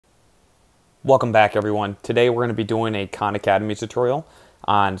Welcome back, everyone. Today we're going to be doing a Khan Academy tutorial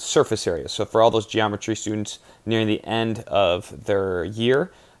on surface area. So for all those geometry students nearing the end of their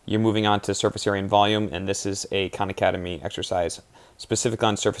year, you're moving on to surface area and volume, and this is a Khan Academy exercise specific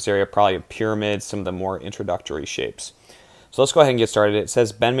on surface area, probably a pyramid, some of the more introductory shapes. So let's go ahead and get started. It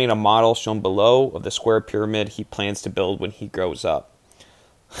says Ben made a model shown below of the square pyramid he plans to build when he grows up.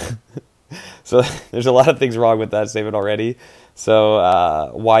 So there's a lot of things wrong with that statement already.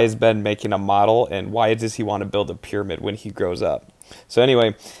 So why is Ben making a model, and why does he want to build a pyramid when he grows up? So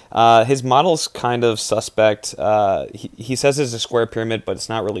anyway, his model's kind of suspect. He says it's a square pyramid, but it's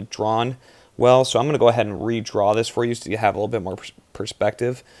not really drawn well. So I'm going to go ahead and redraw this for you so you have a little bit more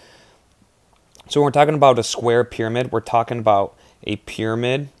perspective. So when we're talking about a square pyramid, we're talking about a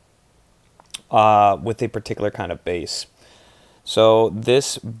pyramid with a particular kind of base. So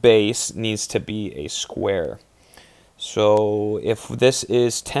this base needs to be a square. So if this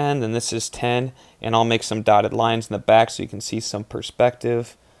is 10, then this is 10, and I'll make some dotted lines in the back so you can see some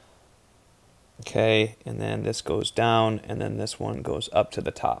perspective. Okay, and then this goes down, and then this one goes up to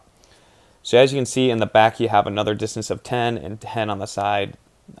the top. So as you can see in the back, you have another distance of 10 and 10 on the side,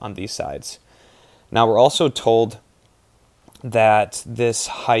 on these sides. Now we're also told that this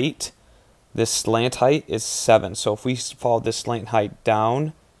height, this slant height is 7. So if we follow this slant height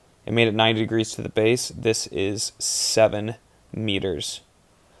down and made it 90 degrees to the base, this is 7 meters.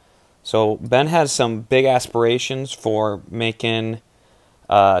 So Ben has some big aspirations for making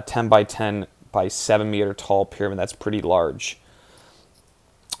 10 by 10 by 7 meter tall pyramid. That's pretty large.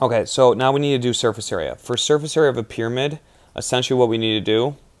 Okay, so now we need to do surface area. For surface area of a pyramid, essentially what we need to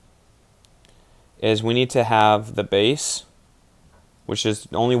do is we need to have the base, which is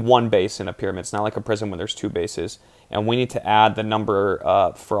only one base in a pyramid. It's not like a prism where there's two bases. And we need to add the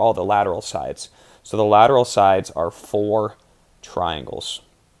number for all the lateral sides. So the lateral sides are 4 triangles.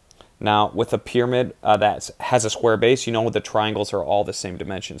 Now, with a pyramid that has a square base, you know the triangles are all the same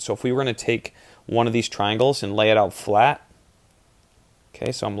dimension. So if we were going to take one of these triangles and lay it out flat,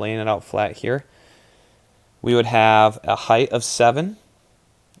 okay, so I'm laying it out flat here, we would have a height of 7.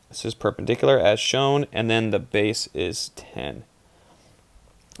 This is perpendicular as shown, and then the base is 10.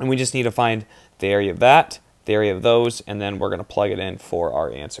 And we just need to find the area of that, the area of those, and then we're going to plug it in for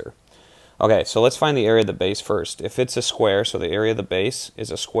our answer. Okay, so let's find the area of the base first. If it's a square, so the area of the base is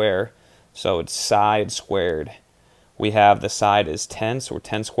a square, so it's side squared. We have the side is 10, so we're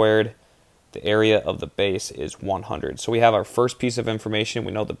 10 squared. The area of the base is 100. So we have our first piece of information.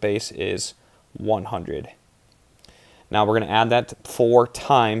 We know the base is 100. Now we're going to add that 4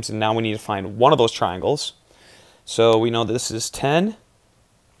 times, and now we need to find one of those triangles. So we know this is 10.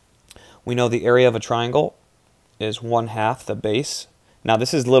 We know the area of a triangle is 1/2 the base. Now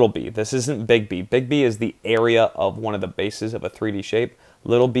this is little b. This isn't big B. Big B is the area of one of the bases of a 3D shape.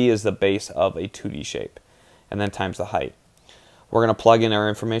 Little b is the base of a 2D shape. And then times the height. We're going to plug in our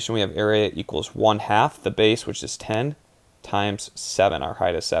information. We have area equals 1/2 the base, which is 10, times 7. Our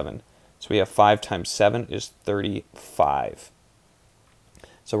height is 7. So we have 5 times 7 is 35.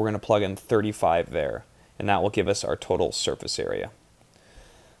 So we're going to plug in 35 there. And that will give us our total surface area.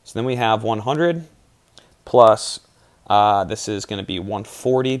 So then we have 100 plus, this is going to be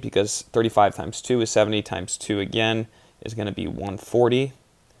 140 because 35 times 2 is 70 times 2 again is going to be 140.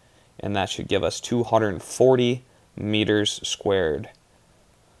 And that should give us 240 meters squared.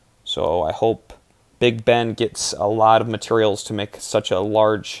 So I hope Big Ben gets a lot of materials to make such a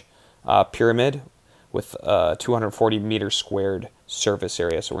large pyramid with 240 meters squared surface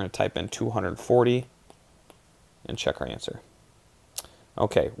area. So we're going to type in 240 and check our answer.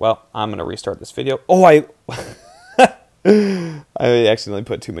 Okay, well, I'm going to restart this video. Oh, I accidentally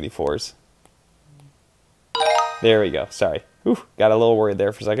put too many 4s. There we go. Sorry. Whew, got a little worried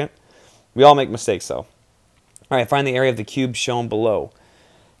there for a second. We all make mistakes, though. All right, find the area of the cube shown below.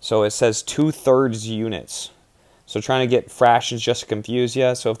 So it says 2/3 units. So trying to get fractions just to confuse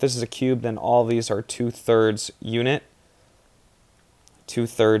you. So if this is a cube, then all these are 2/3 unit.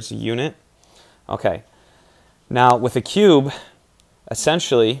 2/3 unit. Okay. Now, with a cube,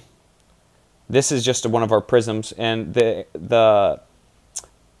 essentially, this is just one of our prisms, and the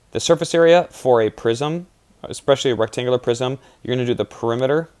surface area for a prism, especially a rectangular prism, you're going to do the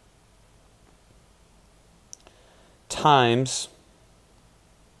perimeter times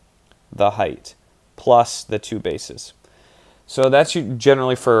the height plus the 2 bases. So that's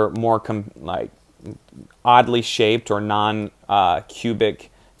generally for more like oddly shaped or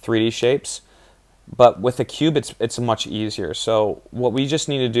non-cubic 3D shapes. But with a cube, it's much easier. So what we just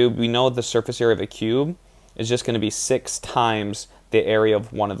need to do, we know the surface area of a cube is just going to be 6 times the area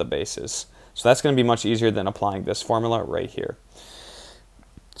of one of the bases. So that's going to be much easier than applying this formula right here.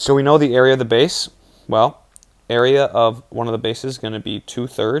 So we know the area of the base. Well, area of one of the bases is going to be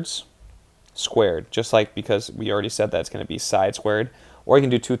 2/3 squared, just like, because we already said that's going to be side squared. Or you can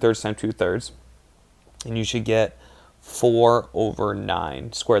do 2/3 times 2/3, and you should get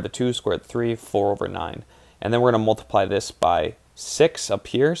 4/9. Square the 2, square the 3, 4/9. And then we're going to multiply this by 6 up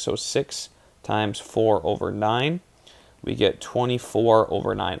here. So 6 times 4/9. We get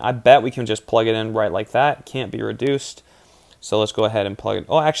 24/9. I bet we can just plug it in right like that. Can't be reduced. So let's go ahead and plug it.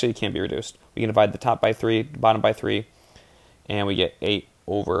 Oh, actually, it can't be reduced. We can divide the top by 3, bottom by 3, and we get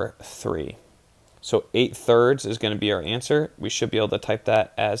 8/3. So 8/3 is going to be our answer. We should be able to type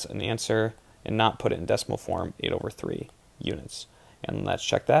that as an answer and not put it in decimal form, 8/3 units. And let's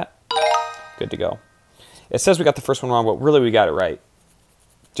check that. Good to go. It says we got the first one wrong, but really we got it right.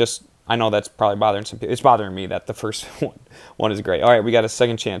 Just, I know that's probably bothering some people. It's bothering me that the first one is great. All right, we got a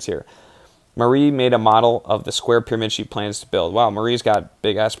second chance here. Marie made a model of the square pyramid she plans to build. Wow, Marie's got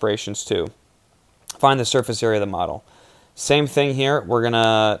big aspirations too. Find the surface area of the model. Same thing here. We're going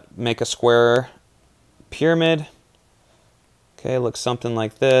to make a square pyramid. Okay, looks something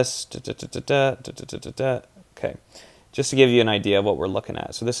like this. Okay, just to give you an idea of what we're looking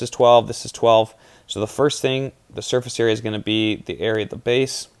at. So this is 12, this is 12. So the first thing, the surface area is going to be the area of the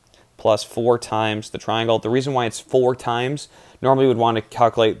base plus 4 times the triangle. The reason why it's 4 times, normally we would want to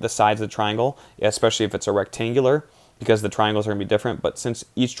calculate the sides of the triangle, especially if it's a rectangular, because the triangles are going to be different. But since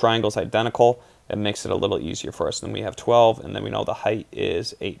each triangle is identical, it makes it a little easier for us. Then we have 12, and then we know the height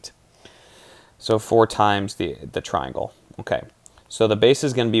is 8. So 4 times the triangle. Okay, so the base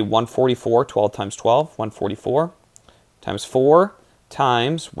is going to be 144, 12 times 12, 144 times 4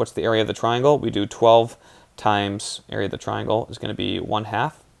 times, what's the area of the triangle? We do 12 times area of the triangle is going to be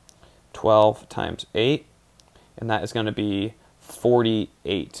 1/2. 12 times 8, and that is going to be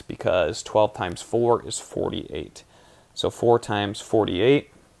 48, because 12 times 4 is 48. So 4 times 48.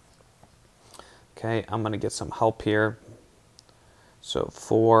 Okay, I'm going to get some help here. So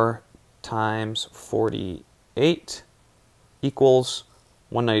 4 times 48 equals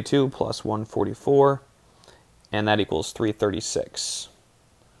 192 plus 144, and that equals 336.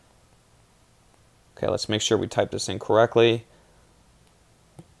 Okay, let's make sure we type this in correctly.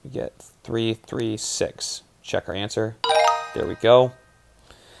 We get 336. Check our answer. There we go.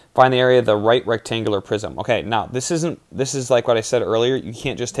 Find the area of the right rectangular prism. Okay, now this is like what I said earlier. You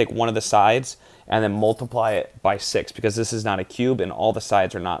can't just take one of the sides and then multiply it by 6, because this is not a cube and all the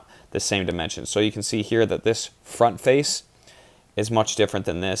sides are not the same dimension. So you can see here that this front face is much different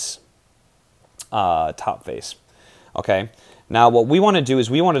than this top face. Okay, now what we want to do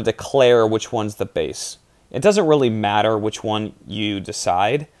is we want to declare which one's the base. It doesn't really matter which one you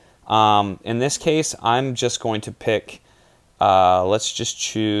decide. In this case, I'm just going to pick, let's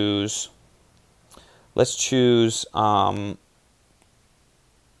choose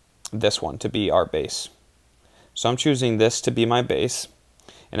this one to be our base. So I'm choosing this to be my base.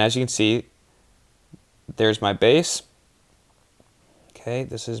 And as you can see, there's my base. Okay,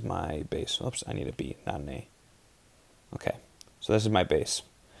 this is my base. Oops, I need a B, not an A. Okay, so this is my base.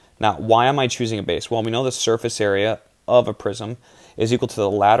 Now, why am I choosing a base? Well, we know the surface area of a prism is equal to the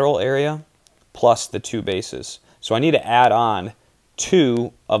lateral area plus the 2 bases. So I need to add on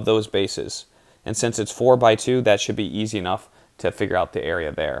 2 of those bases. And since it's 4 by 2, that should be easy enough to figure out the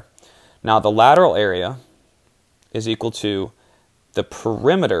area there. Now, the lateral area is equal to the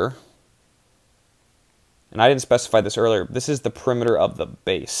perimeter, and I didn't specify this earlier, this is the perimeter of the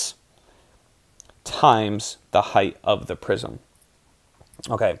base, times the height of the prism.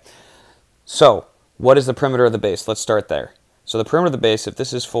 Okay, so what is the perimeter of the base? Let's start there. So the perimeter of the base, if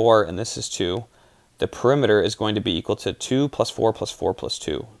this is 4 and this is 2, the perimeter is going to be equal to 2 plus 4 plus 4 plus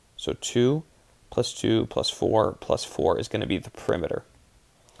 2. So 2 plus 2 plus 4 plus 4 is going to be the perimeter.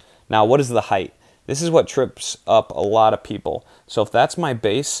 Now, what is the height? This is what trips up a lot of people. So if that's my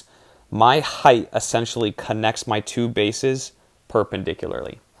base, my height essentially connects my 2 bases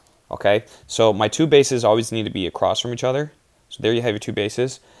perpendicularly. Okay, so my 2 bases always need to be across from each other. So there you have your 2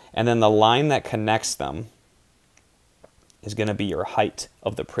 bases. And then the line that connects them is going to be your height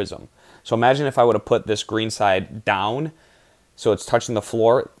of the prism. So imagine if I would have put this green side down, so it's touching the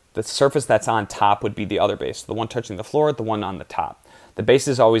floor. The surface that's on top would be the other base. The one touching the floor, the one on the top. The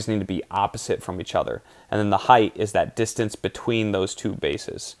bases always need to be opposite from each other. And then the height is that distance between those 2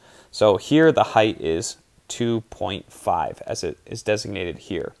 bases. So here the height is 2.5 as it is designated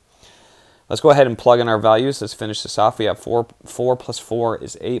here. Let's go ahead and plug in our values. Let's finish this off. We have 4 plus 4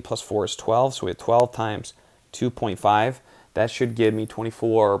 is 8 plus 4 is 12. So we have 12 times 2.5. That should give me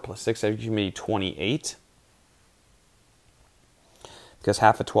 24 plus 6. That should give me 28. Because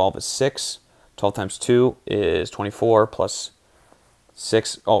half of 12 is 6. 12 times 2 is 24 plus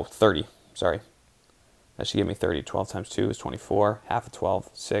 30. Sorry. That should give me 30. 12 times 2 is 24. Half of 12,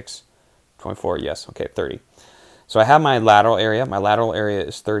 6. 24, yes. Okay, 30. So I have my lateral area. My lateral area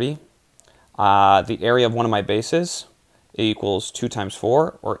is 30. The area of one of my bases equals 2 times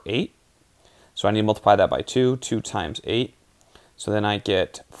 4, or 8. So I need to multiply that by 2. 2 times 8. So then I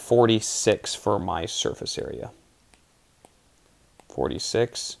get 46 for my surface area.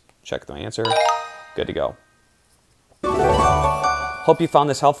 46. Check my answer. Good to go. Hope you found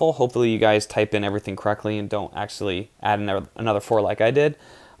this helpful. Hopefully you guys type in everything correctly and don't actually add another 4 like I did.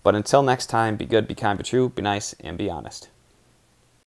 But until next time, be good, be kind, be true, be nice, and be honest.